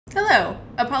Hello!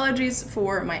 Apologies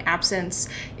for my absence.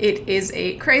 It is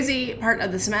a crazy part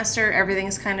of the semester.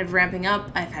 Everything's kind of ramping up.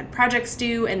 I've had projects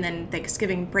due, and then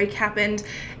Thanksgiving break happened,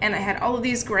 and I had all of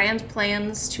these grand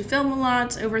plans to film a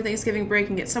lot over Thanksgiving break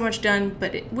and get so much done,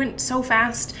 but it went so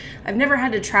fast. I've never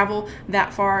had to travel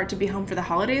that far to be home for the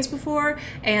holidays before,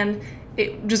 and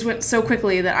it just went so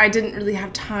quickly that I didn't really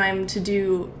have time to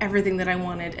do everything that I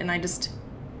wanted, and I just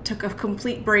took a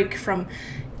complete break from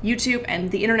YouTube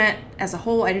and the internet as a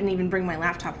whole. I didn't even bring my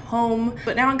laptop home,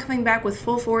 but now I'm coming back with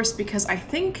full force because I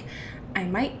think I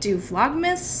might do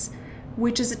Vlogmas,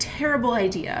 which is a terrible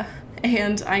idea.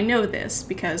 And I know this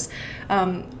because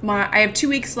I have 2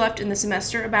 weeks left in the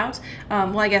semester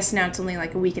well, I guess now it's only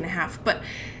like a week and a half, but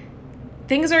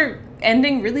things are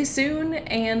ending really soon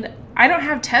and I don't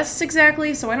have tests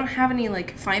exactly, so I don't have any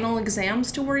like final exams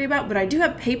to worry about, but I do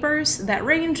have papers that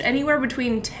range anywhere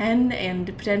between 10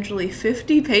 and potentially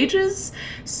 50 pages,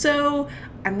 so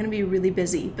I'm gonna be really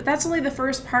busy. But that's only the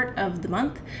first part of the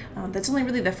month. That's only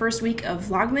really the first week of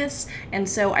Vlogmas, and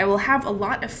so I will have a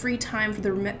lot of free time for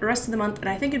the rest of the month, and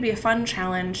I think it'd be a fun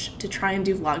challenge to try and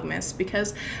do Vlogmas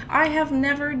because I have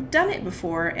never done it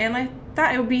before, and I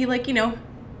thought it would be like,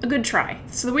 a good try.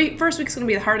 So the first week's gonna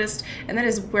be the hardest, and that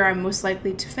is where I'm most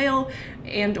likely to fail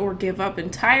and or give up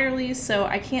entirely, so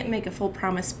I can't make a full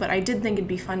promise, but I did think it'd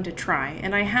be fun to try.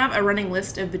 And I have a running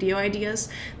list of video ideas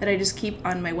that I just keep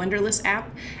on my Wunderlist app,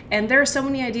 and there are so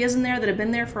many ideas in there that have been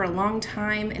there for a long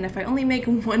time, and if I only make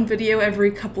one video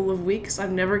every couple of weeks,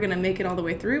 I'm never gonna make it all the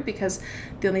way through because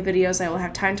the only videos I will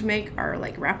have time to make are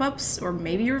like wrap-ups or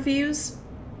maybe reviews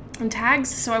and tags,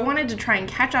 so I wanted to try and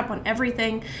catch up on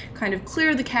everything, kind of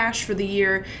clear the cache for the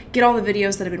year, get all the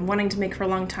videos that I've been wanting to make for a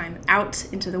long time out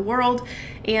into the world,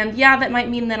 and yeah, that might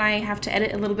mean that I have to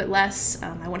edit a little bit less.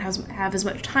 I won't have as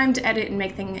much time to edit and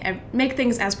make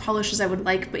things as polished as I would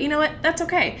like, but you know what, that's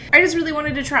okay. I just really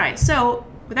wanted to try, so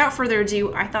without further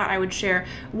ado, I thought I would share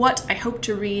what I hope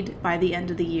to read by the end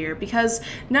of the year, because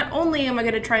not only am I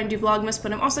going to try and do Vlogmas,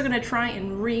 but I'm also going to try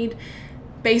and read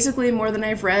basically more than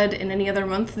I've read in any other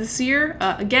month this year.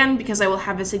 Again, because I will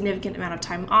have a significant amount of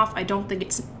time off, I don't think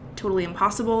it's totally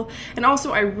impossible. And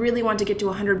also, I really want to get to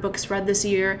 100 books read this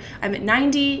year. I'm at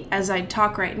 90 as I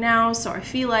talk right now, so I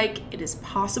feel like it is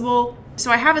possible. So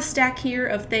I have a stack here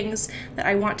of things that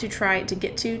I want to try to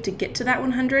get to that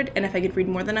 100, and if I could read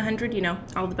more than 100,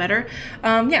 all the better.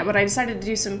 Yeah, but I decided to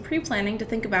do some pre-planning to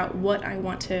think about what I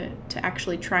want to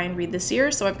actually try and read this year.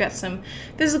 So I've got some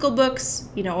physical books,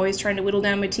 always trying to whittle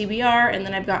down my TBR, and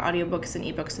then I've got audiobooks and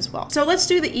ebooks as well. So let's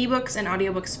do the ebooks and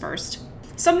audiobooks first.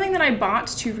 Something that I bought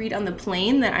to read on the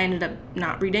plane that I ended up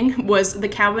not reading was The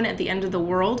Cabin at the End of the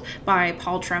World by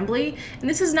Paul Tremblay. And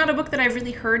this is not a book that I've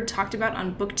really heard talked about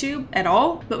on BookTube at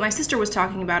all, but my sister was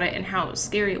talking about it and how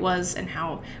scary it was and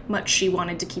how much she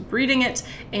wanted to keep reading it,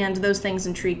 and those things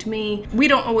intrigued me. We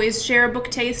don't always share a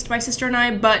book taste, my sister and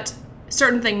I, but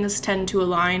certain things tend to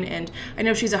align, and I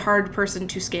know she's a hard person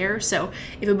to scare, so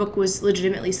if a book was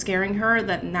legitimately scaring her,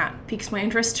 then that piques my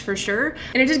interest for sure.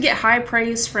 And it did get high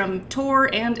praise from Tor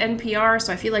and NPR,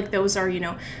 so I feel like those are,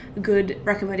 good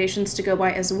recommendations to go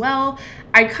by as well.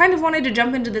 I kind of wanted to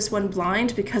jump into this one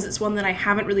blind because it's one that I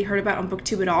haven't really heard about on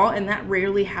BookTube at all, and that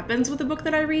rarely happens with a book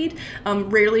that I read.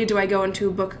 Rarely do I go into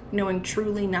a book knowing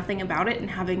truly nothing about it and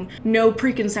having no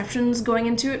preconceptions going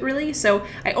into it, really. So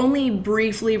I only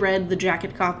briefly read the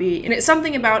jacket copy, and it's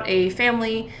something about a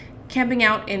family camping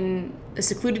out in a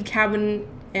secluded cabin,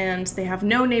 and they have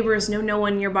no neighbors, no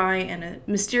one nearby, and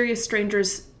mysterious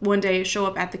strangers one day show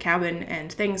up at the cabin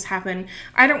and things happen.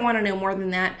 I don't want to know more than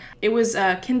that. It was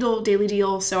a Kindle daily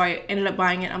deal, so I ended up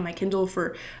buying it on my Kindle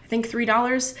for I think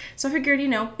 $3, so I figured,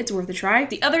 it's worth a try.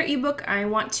 The other ebook I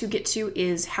want to get to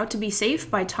is How to Be Safe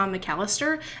by Tom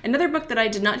McAllister, another book that I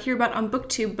did not hear about on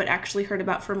BookTube but actually heard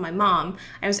about from my mom.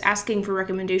 I was asking for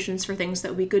recommendations for things that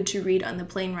would be good to read on the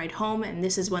plane ride home, and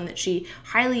this is one that she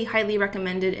highly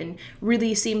recommended and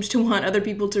really seems to want other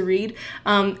people to read.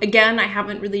 Again, I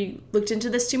haven't really looked into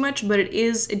this too much, but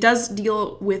it does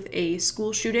deal with a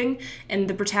school shooting, and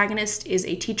the protagonist is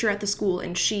a teacher at the school,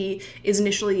 and she is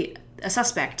initially a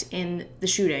suspect in the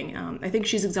shooting. I think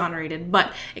she's exonerated,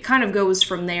 but it kind of goes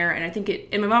from there, and I think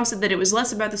and my mom said that it was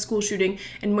less about the school shooting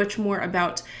and much more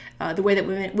about the way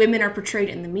that women are portrayed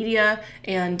in the media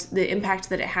and the impact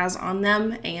that it has on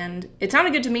them, and it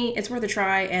sounded good to me. It's worth a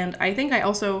try, and I think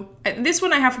this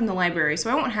one I have from the library,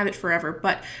 so I won't have it forever,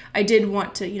 but I did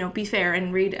want to, be fair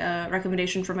and read a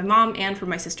recommendation from my mom and from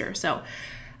my sister, so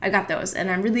I got those, and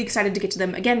I'm really excited to get to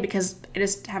them again because I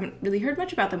just haven't really heard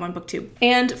much about them on BookTube.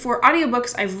 And for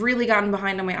audiobooks, I've really gotten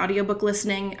behind on my audiobook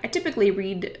listening. I typically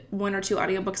read 1 or 2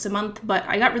 audiobooks a month, but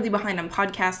I got really behind on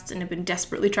podcasts and have been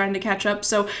desperately trying to catch up,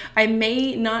 so I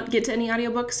may not get to any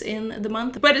audiobooks in the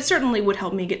month, but it certainly would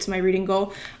help me get to my reading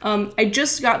goal. I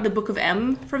just got the Book of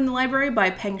M from the library by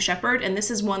Peng Shepherd, and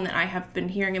this is one that I have been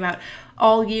hearing about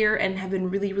all year and have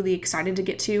been really, really excited to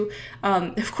get to.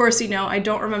 Of course, you know, I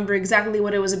don't remember exactly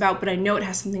what it was about, but I know it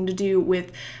has something to do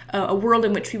with a world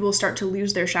in which people start to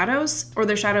lose their shadows, or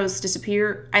their shadows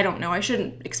disappear. I don't know. I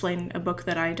shouldn't explain a book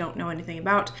that I don't know anything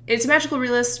about. It's a magical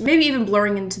realist, maybe even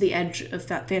blurring into the edge of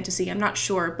that fantasy. I'm not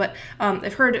sure, but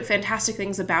I've heard fantastic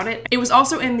things about it. It was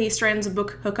also in the Strands of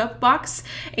Book Hookup box,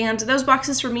 and those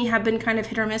boxes for me have been kind of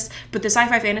hit or miss, but the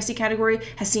sci-fi fantasy category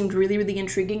has seemed really, really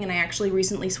intriguing, and I actually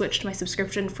recently switched my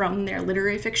subscription from their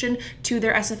literary fiction to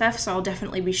their SFF, so I'll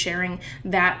definitely be sharing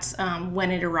that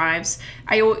when it arrives.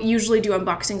 I usually do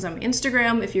unboxings on my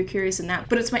Instagram if you're curious in that,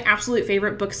 but it's my absolute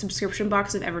favorite book subscription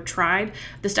box I've ever tried.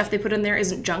 The stuff they put in there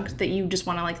isn't junk that you just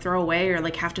want to like throw away or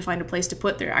like have to find a place to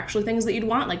put. They're actually things that you'd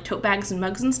want, like tote bags and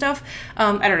mugs and stuff.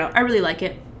 I don't know, I really like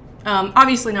it.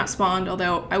 Obviously not spawned,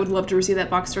 although I would love to receive that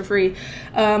box for free.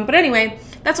 But anyway,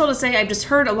 that's all to say. I've just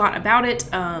heard a lot about it.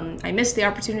 I missed the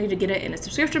opportunity to get it in a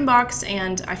subscription box,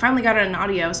 and I finally got it in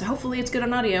audio, so hopefully it's good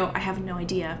on audio. I have no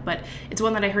idea, but it's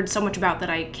one that I heard so much about that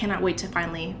I cannot wait to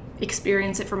finally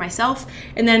experience it for myself.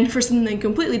 And then for something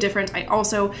completely different, I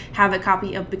also have a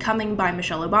copy of Becoming by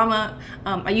Michelle Obama.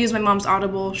 I used my mom's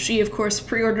Audible. She, of course,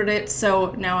 pre-ordered it,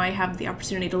 so now I have the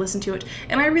opportunity to listen to it,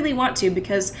 and I really want to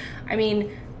because, I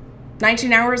mean,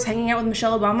 19 hours hanging out with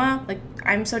Michelle Obama, like,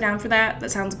 I'm so down for that.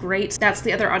 That sounds great. That's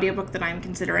the other audiobook that I'm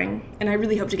considering, and I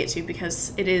really hope to get to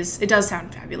because it does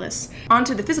sound fabulous. On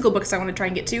to the physical books I want to try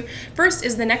and get to. First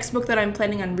is the next book that I'm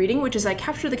planning on reading, which is I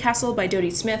Capture the Castle by Dodie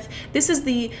Smith. This is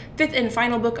the 5th and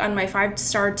final book on my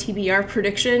 5-star TBR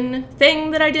prediction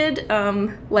thing that I did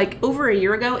like over a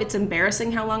year ago. It's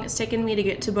embarrassing how long it's taken me to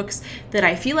get to books that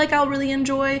I feel like I'll really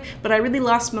enjoy, but I really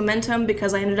lost momentum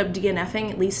because I ended up DNFing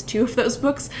at least 2 of those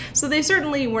books, so they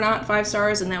certainly were not 5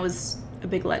 stars, and that was a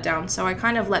big letdown. So I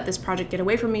kind of let this project get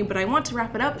away from me, but I want to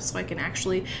wrap it up so I can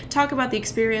actually talk about the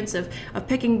experience of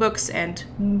picking books and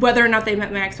whether or not they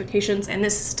met my expectations, and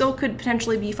this still could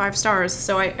potentially be 5 stars,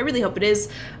 so I really hope it is.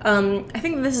 I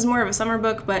think that this is more of a summer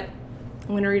book, but I'm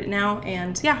going to read it now,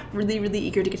 and yeah, really, really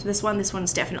eager to get to this one. This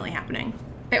one's definitely happening.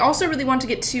 I also really want to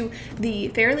get to the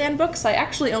Fairyland books. I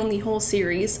actually own the whole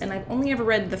series, and I've only ever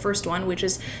read the first one, which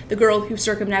is The Girl Who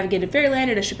Circumnavigated Fairyland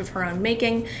in a Ship of Her Own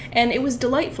Making, and it was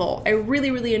delightful. I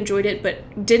really, really enjoyed it,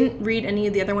 but didn't read any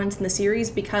of the other ones in the series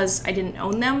because I didn't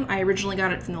own them. I originally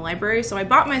got it from the library, so I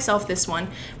bought myself this one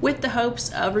with the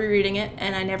hopes of rereading it,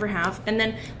 and I never have. And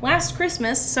then last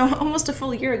Christmas, so almost a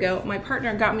full year ago, my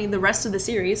partner got me the rest of the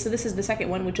series, so this is the second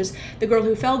one, which is The Girl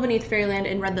Who Fell Beneath Fairyland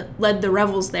and led the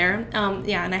Revels there.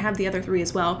 Yeah, and I have the other 3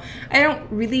 as well. I don't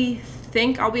really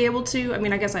think I'll be able to. I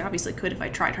mean, I guess I obviously could if I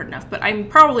tried hard enough, but I'm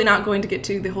probably not going to get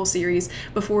to the whole series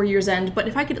before year's end. But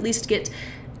if I could at least get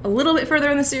a little bit further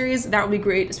in the series, that would be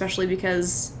great, especially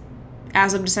because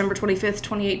as of December 25th,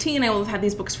 2018, I will have had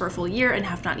these books for a full year and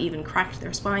have not even cracked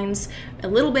their spines a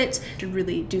little bit. To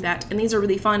really do that. And these are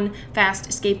really fun, fast,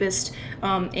 escapist,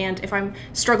 and if I'm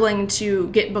struggling to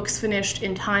get books finished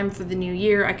in time for the new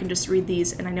year, I can just read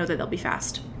these and I know that they'll be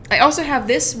fast. I also have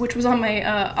this, which was on my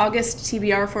August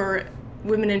TBR for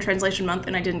Women in Translation Month,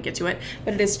 and I didn't get to it,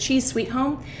 but it is Chi's Sweet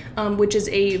Home, which is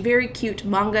a very cute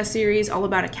manga series all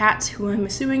about a cat who I'm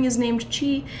assuming is named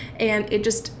Chi, and it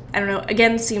just, I don't know,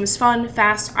 again, seems fun,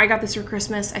 fast. I got this for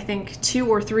Christmas, I think 2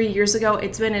 or 3 years ago.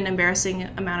 It's been an embarrassing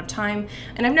amount of time,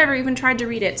 and I've never even tried to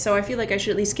read it, so I feel like I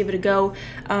should at least give it a go,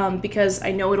 because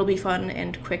I know it'll be fun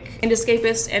and quick and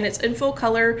escapist, and it's in full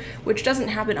color, which doesn't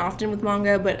happen often with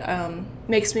manga, but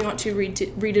makes me want to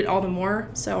read it all the more,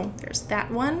 so there's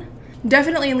that one.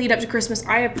 Definitely in lead up to Christmas,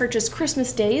 I have purchased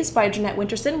Christmas Days by Jeanette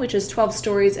Winterson, which is 12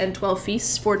 stories and 12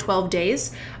 feasts for 12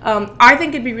 days. I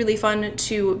think it'd be really fun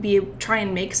to try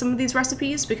and make some of these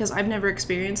recipes because I've never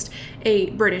experienced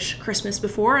a British Christmas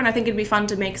before, and I think it'd be fun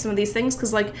to make some of these things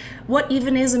because, like, what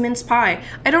even is a mince pie?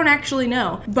 I don't actually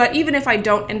know. But even if I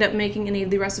don't end up making any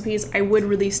of the recipes, I would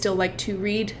really still like to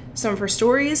read some of her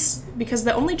stories because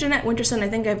the only Jeanette Winterson I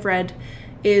think I've read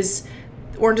is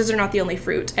Oranges Are Not the Only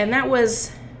Fruit, and that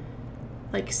was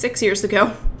like 6 years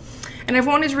ago, and I've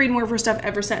wanted to read more of her stuff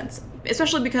ever since,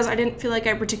 especially because I didn't feel like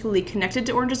I particularly connected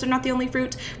to Oranges Are Not the Only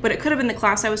Fruit, but it could have been the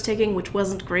class I was taking, which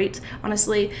wasn't great,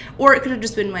 honestly, or it could have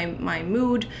just been my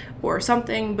mood or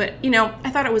something, but, you know, I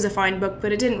thought it was a fine book,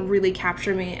 but it didn't really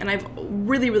capture me, and I've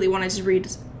really, really wanted to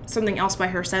read something else by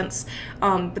her since,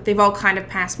 but they've all kind of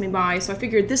passed me by, so I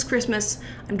figured this Christmas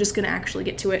I'm just gonna actually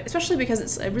get to it, especially because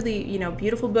it's a really, you know,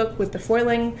 beautiful book with the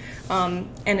foiling, and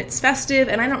it's festive,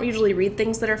 and I don't usually read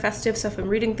things that are festive, so if I'm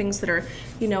reading things that are,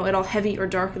 you know, at all heavy or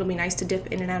dark, it'll be nice to dip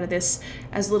in and out of this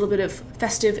as a little bit of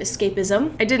festive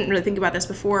escapism. I didn't really think about this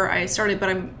before I started, but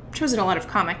I'm chosen a lot of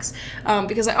comics,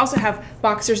 because I also have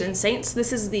Boxers and Saints.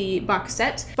 This is the box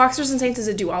set. Boxers and Saints is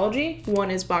a duology.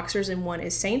 One is Boxers and one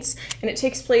is Saints, and it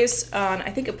takes place on, I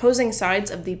think, opposing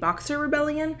sides of the Boxer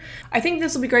Rebellion. I think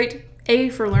this will be great, A,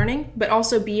 for learning, but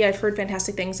also B, I've heard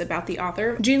fantastic things about the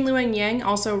author. Jean Luang Yang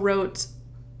also wrote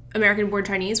American Born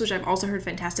Chinese, which I've also heard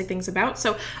fantastic things about.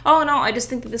 So all in all, I just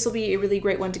think that this will be a really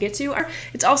great one to get to.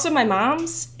 It's also my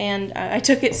mom's, and I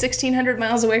took it 1,600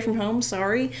 miles away from home,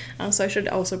 sorry. So I should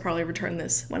also probably return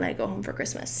this when I go home for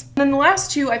Christmas. And then the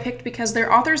last two I picked because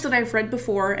they're authors that I've read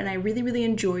before, and I really, really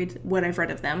enjoyed what I've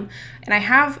read of them. And I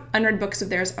have unread books of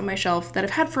theirs on my shelf that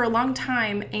I've had for a long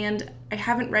time, and I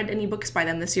haven't read any books by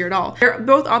them this year at all. They're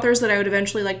both authors that I would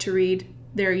eventually like to read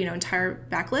their, you know, entire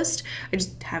backlist. I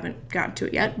just haven't gotten to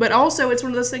it yet. But also it's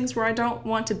one of those things where I don't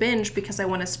want to binge because I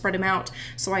want to spread them out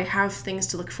so I have things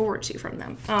to look forward to from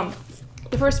them.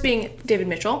 The first being David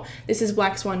Mitchell. This is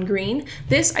Black Swan Green.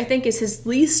 This, I think, is his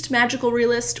least magical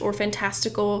realist or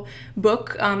fantastical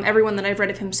book. Everyone that I've read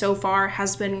of him so far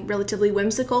has been relatively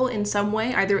whimsical in some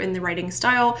way, either in the writing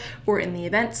style or in the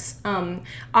events.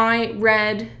 I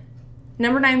read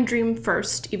Number 9 Dream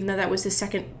first, even though that was his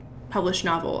second published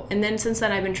novel, and then since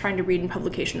then I've been trying to read in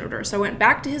publication order. So I went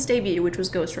back to his debut, which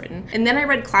was ghostwritten, and then I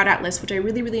read Cloud Atlas, which I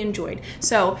really, really enjoyed.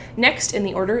 So next in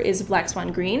the order is Black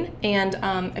Swan Green, and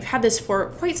I've had this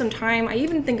for quite some time. I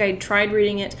even think I tried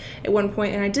reading it at one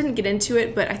point and I didn't get into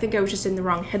it, but I think I was just in the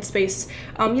wrong headspace.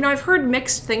 You know, I've heard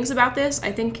mixed things about this.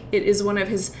 I think it is one of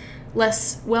his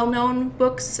less well-known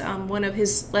books, one of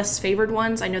his less favored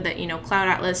ones. I know that, you know, Cloud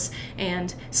Atlas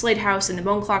and Slade House and the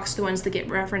Bone Clocks are the ones that get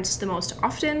referenced the most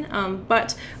often,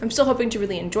 but I'm still hoping to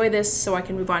really enjoy this so I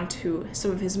can move on to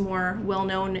some of his more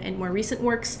well-known and more recent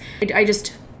works.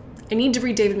 I need to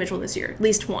read David Mitchell this year, at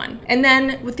least one. And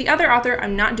then with the other author,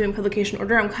 I'm not doing publication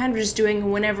order. I'm kind of just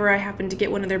doing whenever I happen to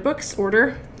get one of their books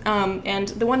order. And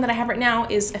the one that I have right now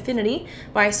is Affinity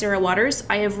by Sarah Waters.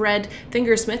 I have read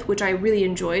Fingersmith, which I really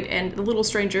enjoyed, and The Little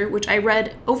Stranger, which I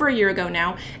read over a year ago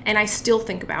now, and I still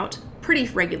think about pretty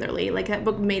regularly. Like, that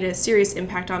book made a serious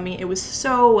impact on me. It was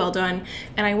so well done,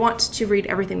 and I want to read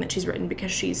everything that she's written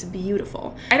because she's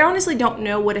beautiful. I honestly don't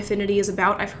know what Affinity is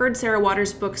about. I've heard Sarah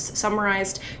Waters' books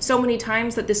summarized so many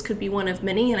times that this could be one of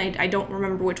many, and I don't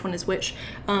remember which one is which.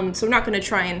 So I'm not going to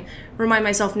try and remind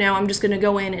myself now. I'm just going to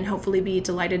go in and hopefully be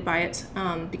delighted by it,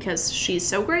 because she's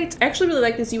so great. I actually really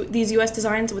like these US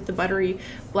designs with the buttery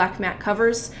black matte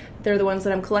covers. They're the ones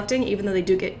that I'm collecting, even though they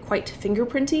do get quite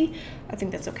fingerprinty. I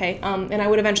think that's okay. And I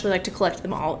would eventually like to collect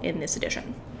them all in this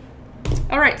edition.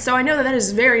 Alright, so I know that that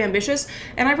is very ambitious,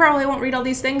 and I probably won't read all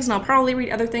these things, and I'll probably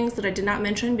read other things that I did not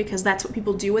mention because that's what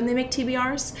people do when they make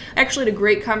TBRs. I actually had a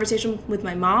great conversation with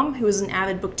my mom, who is an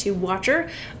avid BookTube watcher,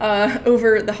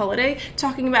 over the holiday,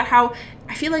 talking about how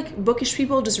I feel like bookish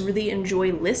people just really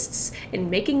enjoy lists and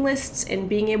making lists and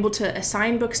being able to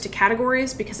assign books to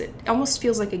categories because it almost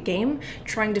feels like a game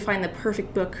trying to find the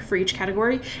perfect book for each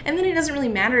category. And then it doesn't really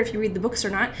matter if you read the books or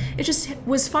not. It just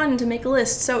was fun to make a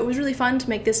list. So it was really fun to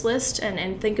make this list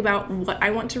and think about what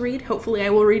I want to read. Hopefully I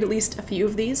will read at least a few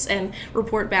of these and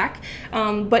report back.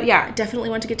 But yeah, definitely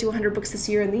want to get to 100 books this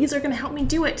year, and these are going to help me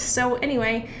do it. So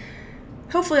anyway,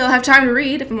 hopefully I'll have time to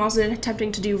read if I'm also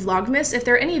attempting to do Vlogmas. If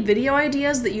there are any video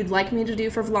ideas that you'd like me to do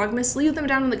for Vlogmas, leave them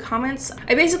down in the comments.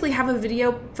 I basically have a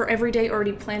video for every day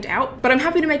already planned out, but I'm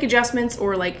happy to make adjustments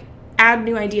or like add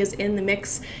new ideas in the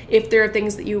mix. If there are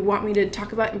things that you want me to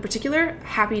talk about in particular,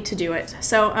 happy to do it.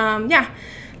 So yeah,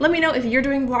 let me know if you're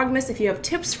doing Vlogmas, if you have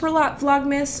tips for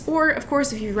Vlogmas, or of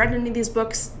course if you've read any of these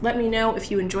books, let me know if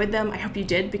you enjoyed them. I hope you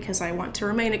did because I want to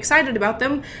remain excited about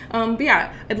them. But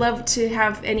yeah, I'd love to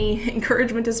have any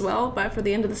encouragement as well for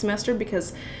the end of the semester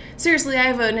because seriously, I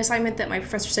have an assignment that my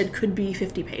professor said could be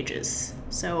 50 pages.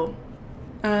 So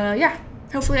yeah.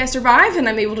 Hopefully I survive and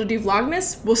I'm able to do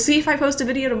Vlogmas. We'll see if I post a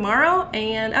video tomorrow,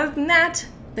 and other than that,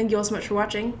 thank you all so much for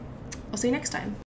watching. I'll see you next time.